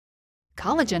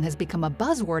Collagen has become a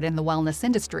buzzword in the wellness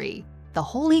industry, the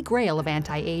holy grail of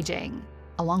anti-aging.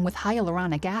 Along with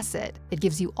hyaluronic acid, it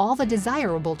gives you all the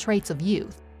desirable traits of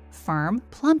youth: firm,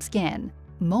 plump skin,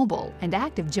 mobile and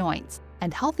active joints,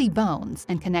 and healthy bones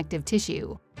and connective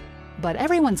tissue. But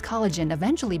everyone's collagen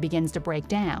eventually begins to break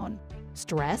down.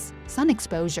 Stress, sun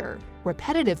exposure,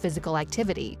 repetitive physical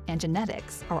activity, and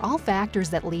genetics are all factors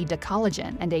that lead to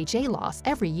collagen and HA loss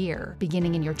every year,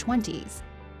 beginning in your 20s.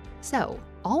 So,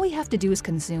 all we have to do is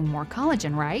consume more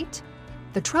collagen, right?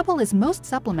 The trouble is most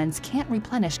supplements can't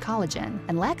replenish collagen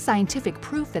and lack scientific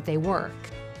proof that they work.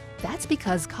 That's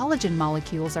because collagen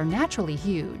molecules are naturally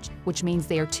huge, which means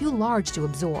they are too large to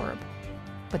absorb.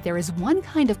 But there is one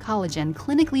kind of collagen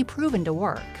clinically proven to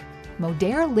work.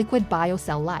 Modere Liquid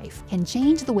Biocell Life can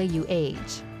change the way you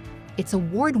age. Its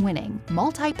award-winning,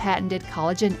 multi-patented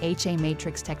collagen HA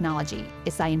matrix technology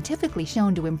is scientifically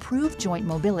shown to improve joint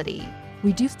mobility,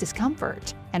 reduce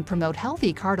discomfort, and promote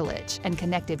healthy cartilage and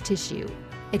connective tissue.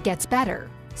 It gets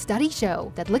better. Studies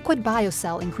show that Liquid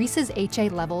Biocell increases HA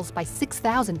levels by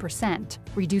 6,000%,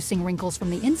 reducing wrinkles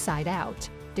from the inside out,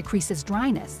 decreases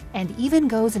dryness, and even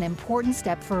goes an important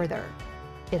step further.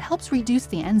 It helps reduce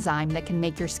the enzyme that can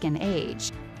make your skin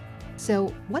age.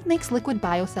 So, what makes Liquid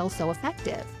Biocell so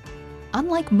effective?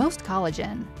 Unlike most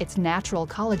collagen, its natural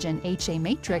collagen HA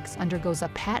matrix undergoes a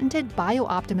patented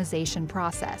biooptimization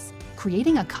process,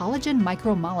 creating a collagen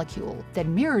micromolecule that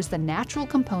mirrors the natural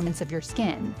components of your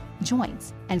skin,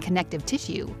 joints, and connective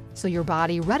tissue, so your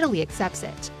body readily accepts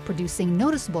it, producing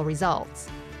noticeable results.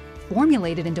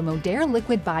 Formulated into Modere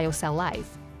Liquid Biocell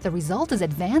Life, the result is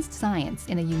advanced science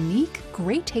in a unique,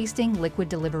 great-tasting liquid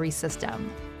delivery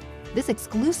system. This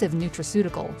exclusive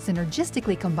nutraceutical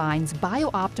synergistically combines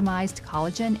bio-optimized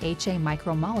collagen HA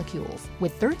micromolecules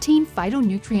with 13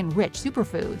 phytonutrient-rich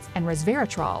superfoods and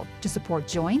resveratrol to support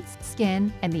joints,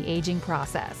 skin, and the aging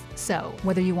process. So,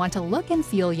 whether you want to look and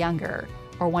feel younger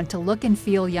or want to look and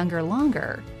feel younger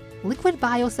longer, Liquid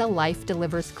Biocell Life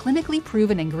delivers clinically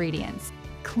proven ingredients,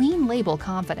 clean label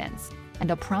confidence, and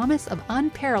a promise of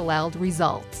unparalleled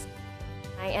results.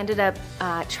 I ended up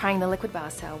trying the Liquid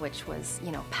Biocell, which was,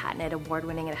 patented,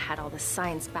 award-winning. It had all the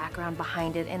science background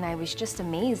behind it, and I was just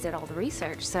amazed at all the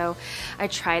research. So I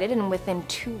tried it, and within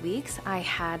 2 weeks, I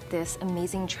had this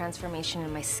amazing transformation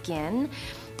in my skin,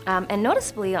 and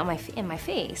noticeably in my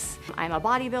face. I'm a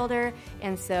bodybuilder,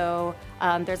 and so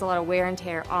there's a lot of wear and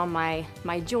tear on my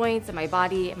joints and my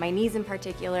body, my knees in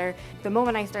particular. The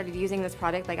moment I started using this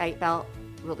product, I felt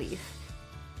relief.